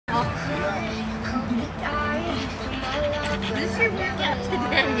your workout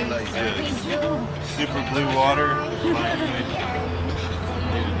today? Like this. Super blue water.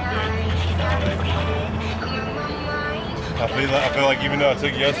 I feel like even though I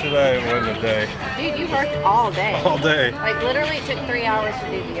took yesterday, it wasn't a day. Dude, you worked all day. All day. Like literally it took 3 hours to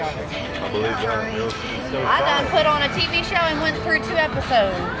do the yard. I believe that. It was so I done fun. put on a TV show and went through 2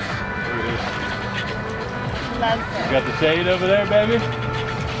 episodes. Love You it. got the shade over there, baby?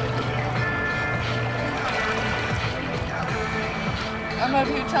 I'm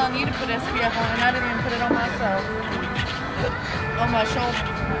over here telling you to put SPF on and I didn't even put it on myself. On my shoulder.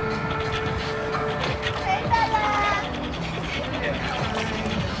 Hey, Bella!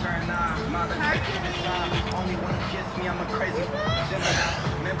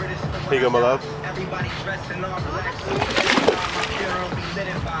 Here you go, my love.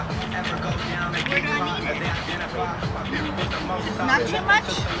 Not too much?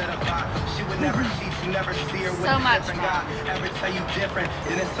 So much, Mom.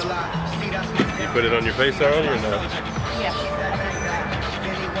 You put it on your face already or no? Yes.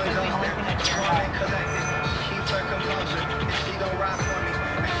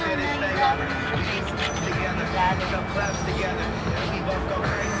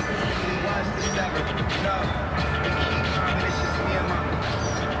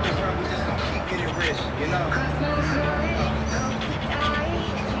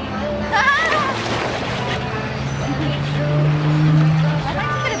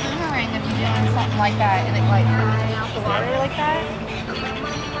 Something like that, and it like comes out the water like that.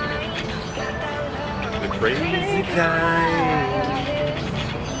 The crazy kind.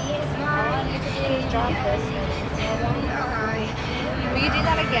 Will you do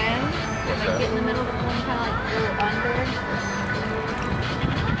that again? What's Like that? get in the middle of the pool and kind of like go under.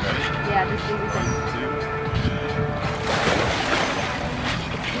 Yeah, just do the thing.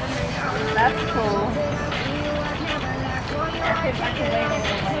 That's cool. I could wait a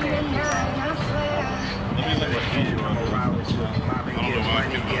little later.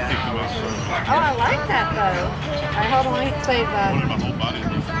 Oh, I like that though. Alright, hold on, let me save that.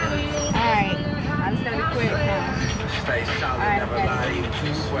 Alright, I just gotta be quick now. Alright,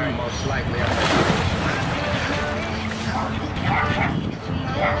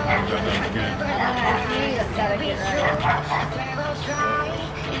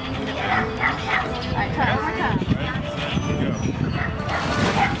 Alright, try it one more time.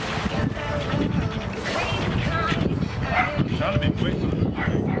 Trying to be quick.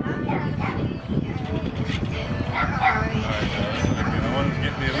 Alright, I want to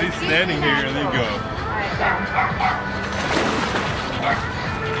get me at least standing here and then go. Alright, go.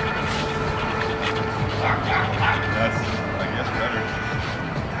 That's, I guess, better.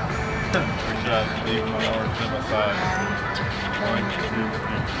 Or should I leave my arms to my side?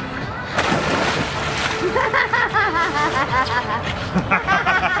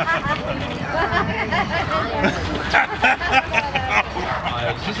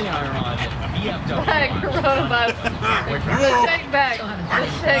 Using iron VFW. Coronavirus. Let's shake back.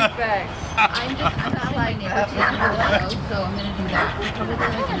 Let's shake back. I'm not like neighbor to so I'm gonna do that probably for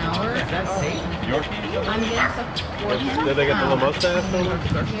like an hour. Is that safe? Yorkie? I'm getting some Did they get the little mustache on them?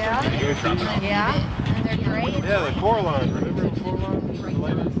 Yeah. Yeah. And they're great. Yeah, the Coraline. Remember the Coraline? The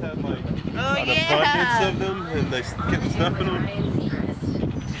ladies had like Oh, an abundance of them and they kept stuffing them.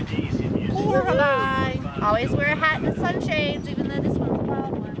 Coraline. Always wear a hat and sunshades, even though this one's a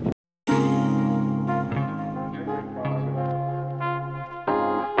wild one.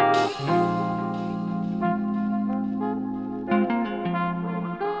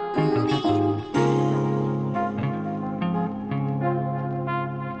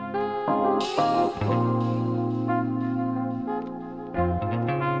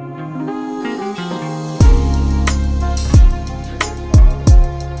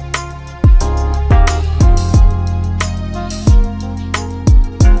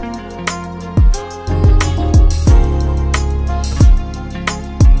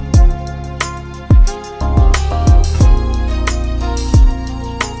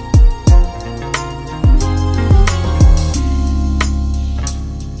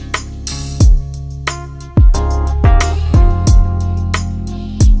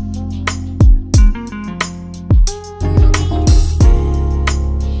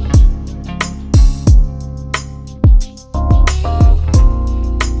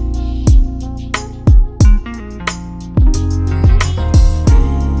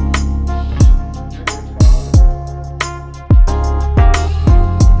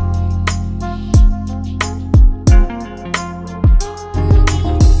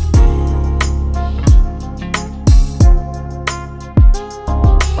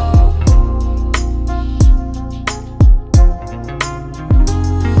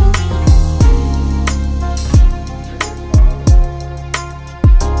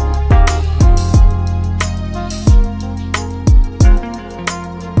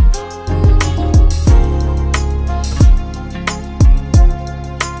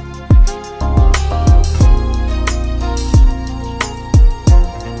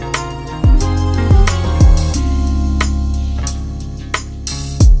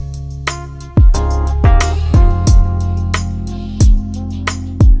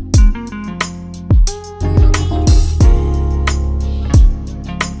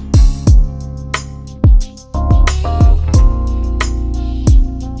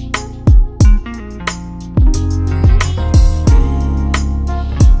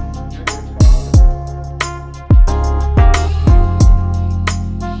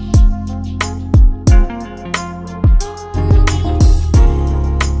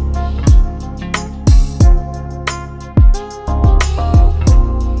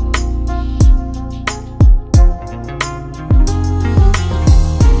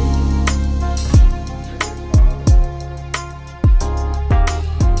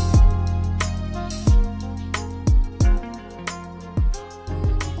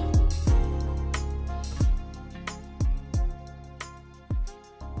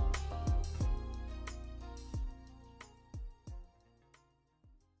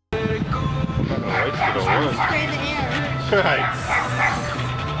 wasted on one. Spray the air. Right.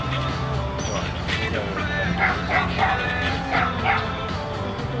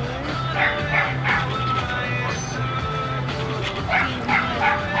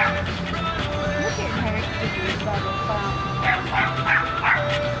 Look at her by the fountain. I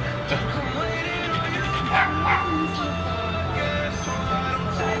wish we could water the ocean in the middle.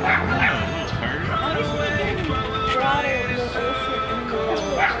 Turkey!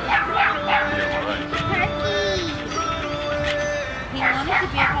 He wanted to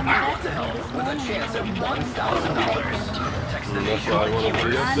be up on the deck with me this morning. Chance at $1,000. Text the That's why I want to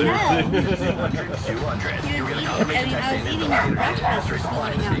be up I there know. too. 200. He You're was going to eating, confirmation text I was in eating the his breakfast this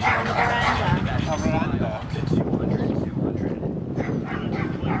morning out on the veranda. So it's an anything we thought we know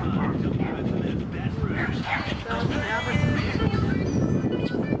where it is.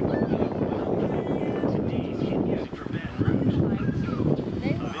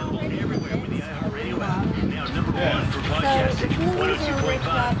 Where is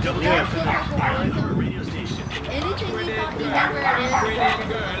he?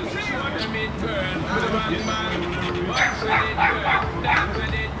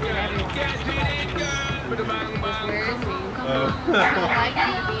 I don't like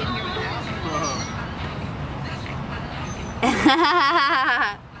you to be in here without me.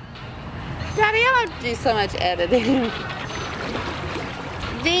 Daddy, I don't do so much editing.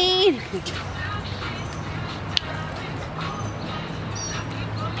 Dean!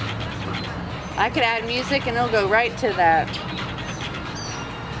 I could add music and it'll go right to that.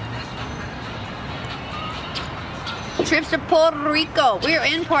 Trips to Puerto Rico. We're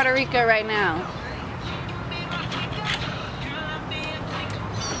in Puerto Rico right now.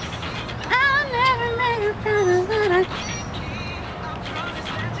 I'll never make a promise that I...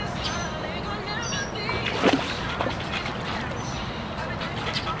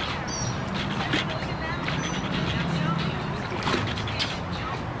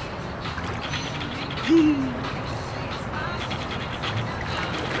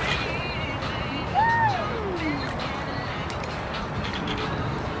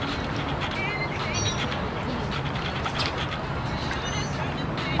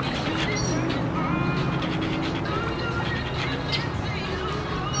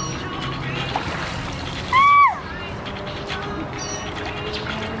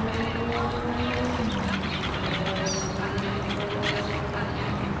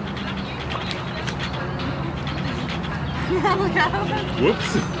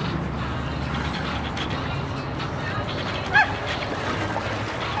 Whoops.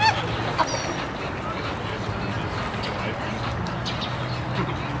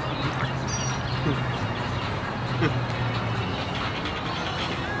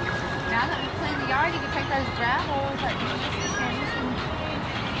 Now that we clean the yard, you can take those gravels that you just finished and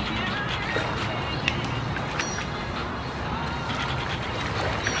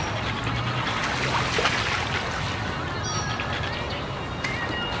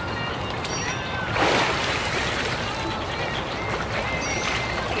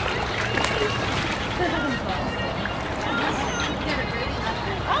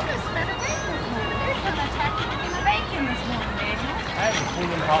I haven't seen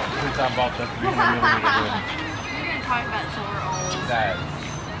them hawks since I bought that 300 millimeter. We're going to talk about it till we're old. That.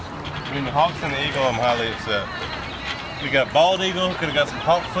 Between the hawks and the eagle, I'm highly upset. We got bald eagle, could have got some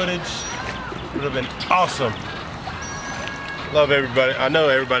hawk footage. Would have been awesome. Love everybody. I know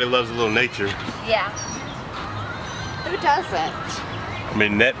everybody loves a little nature. Yeah. Who doesn't? I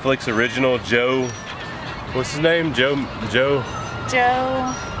mean, Netflix original Joe. What's his name? Joe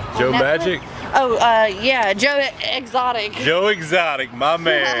Magic? Oh, yeah, Joe Exotic. Joe Exotic, my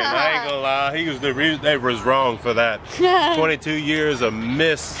man. I ain't gonna lie, he was they was wrong for that. 22 years of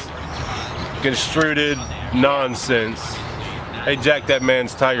misconstrued nonsense. They jacked that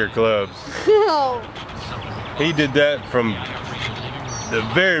man's Tiger clubs. He did that from the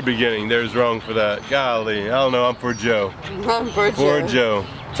very beginning. They was wrong for that. Golly, I don't know. I'm for Joe. I'm for Joe.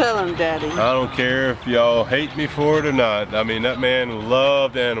 Tell him, Daddy. I don't care if y'all hate me for it or not. I mean, that man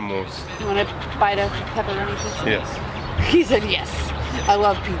loved animals. You want a bite of pepperoni pizza? Yes. He said yes. I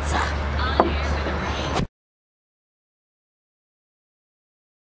love pizza.